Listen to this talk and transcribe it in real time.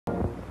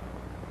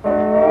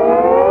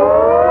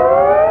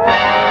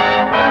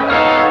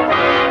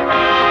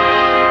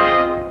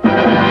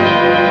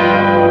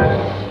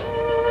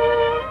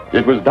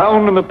It was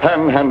down in the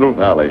Panhandle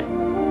Valley,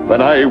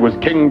 when I was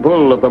King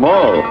Bull of them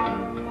all,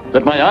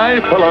 that my eye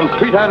fell on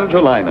sweet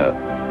Angelina.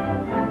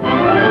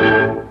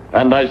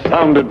 And I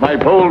sounded my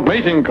bold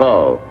mating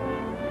call.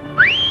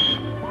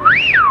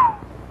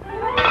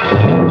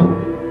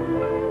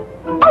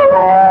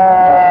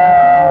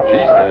 She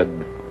said,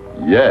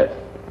 yes.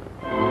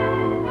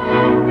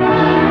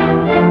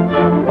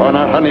 On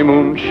our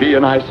honeymoon, she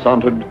and I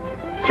sauntered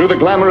through the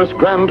glamorous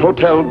Grand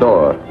Hotel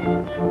door.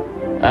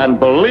 And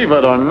believe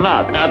it or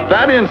not, at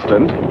that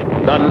instant,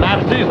 the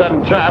Nazis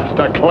and Japs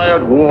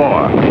declared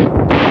war.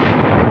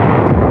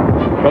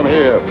 From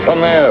here,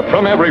 from there,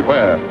 from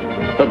everywhere,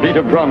 the beat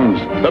of drums,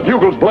 the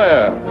bugles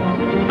blare.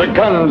 The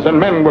guns and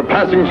men were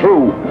passing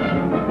through.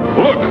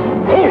 Look,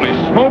 holy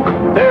smoke,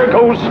 there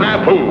goes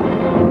Snafu.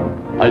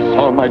 I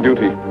saw my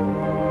duty.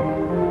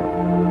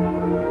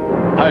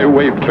 I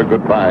waved her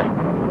goodbye.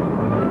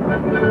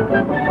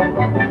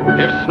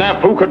 If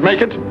Snafu could make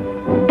it,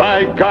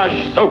 by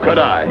gosh, so could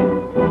I.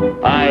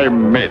 I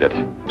made it.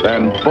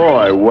 And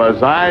boy,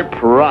 was I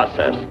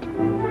processed.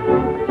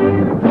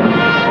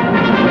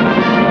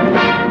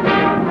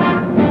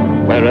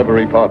 Wherever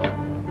he fought,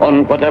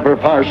 on whatever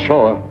far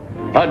shore,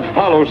 I'd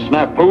follow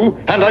Snafu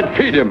and I'd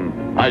feed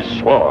him, I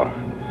swore.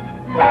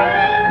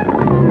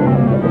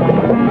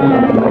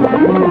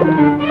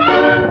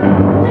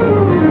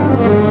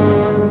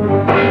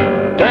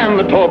 Damn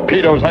the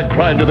torpedoes, I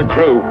cried to the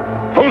crew.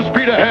 Full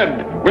speed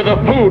ahead with the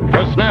food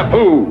for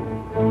Snafu.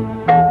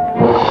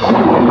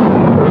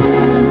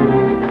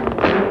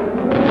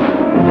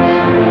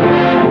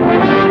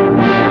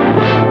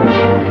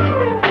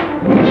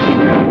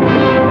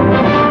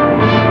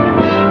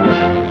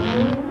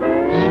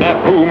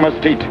 Snafu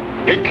must eat.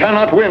 He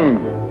cannot win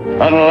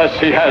unless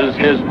he has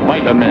his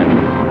might of men.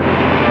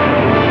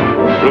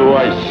 Through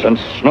ice and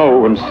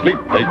snow and sleet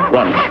they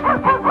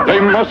crunch. They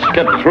must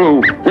get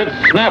through with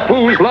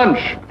Snafu's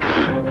lunch.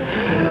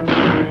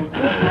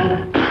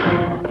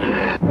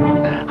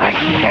 I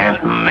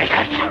can't make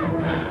it.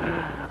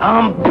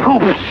 I'm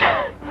pooped.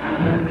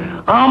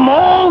 I'm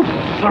all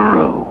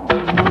through.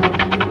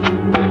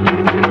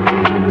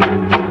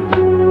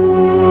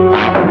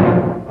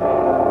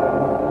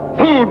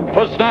 Food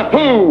for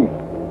Snafu!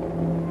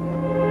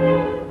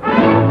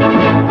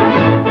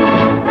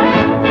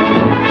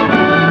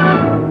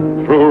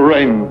 Through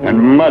rain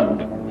and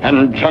mud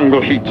and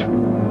jungle heat,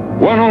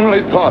 one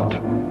only thought,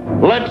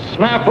 let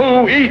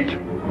Snafu eat!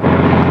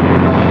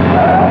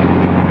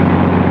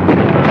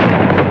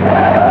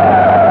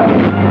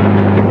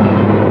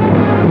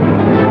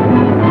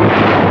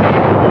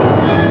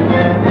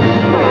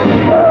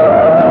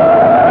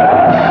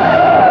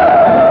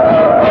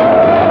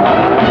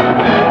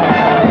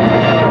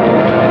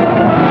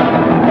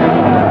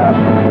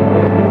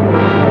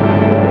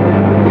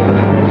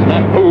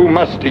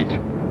 Must eat.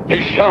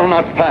 He shall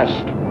not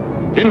fast.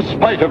 In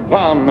spite of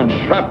bomb and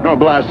shrapnel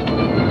blast,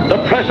 the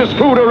precious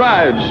food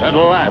arrives at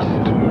last.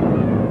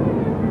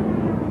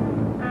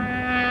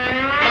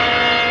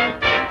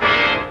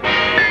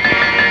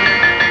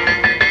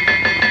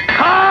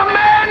 Come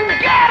and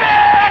get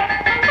it!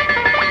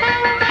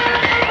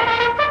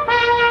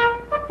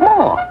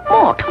 More.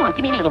 Come on,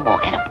 give me a little more.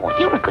 Attaboy,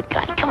 you're a good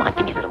guy. Come on,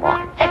 give me a little more.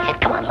 That's it.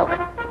 Come on, Logan.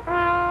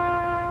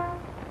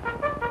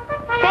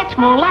 That's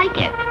more like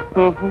it.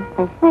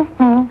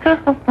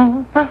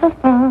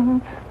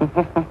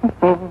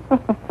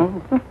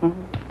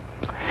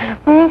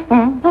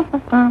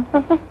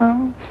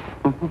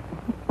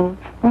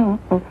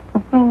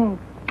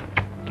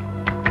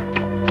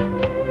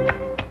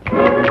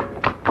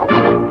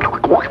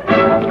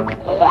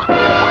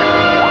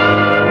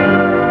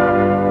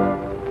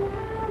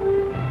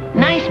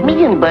 Nice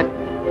meal, but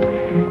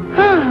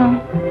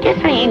guess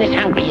I ain't as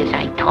hungry as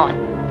I thought.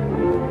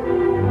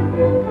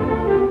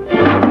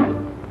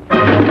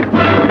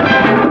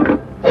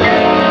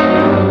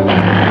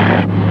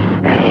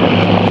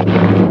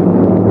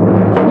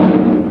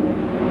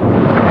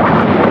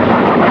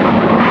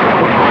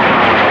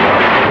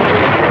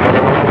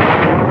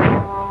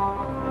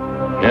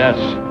 Yes,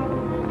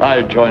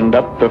 I joined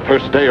up the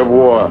first day of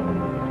war,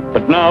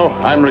 but now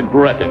I'm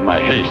regretting my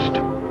haste.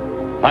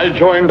 I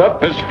joined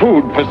up as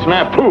food for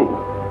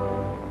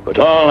Snafu, but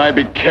all I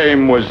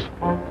became was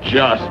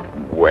just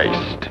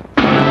waste.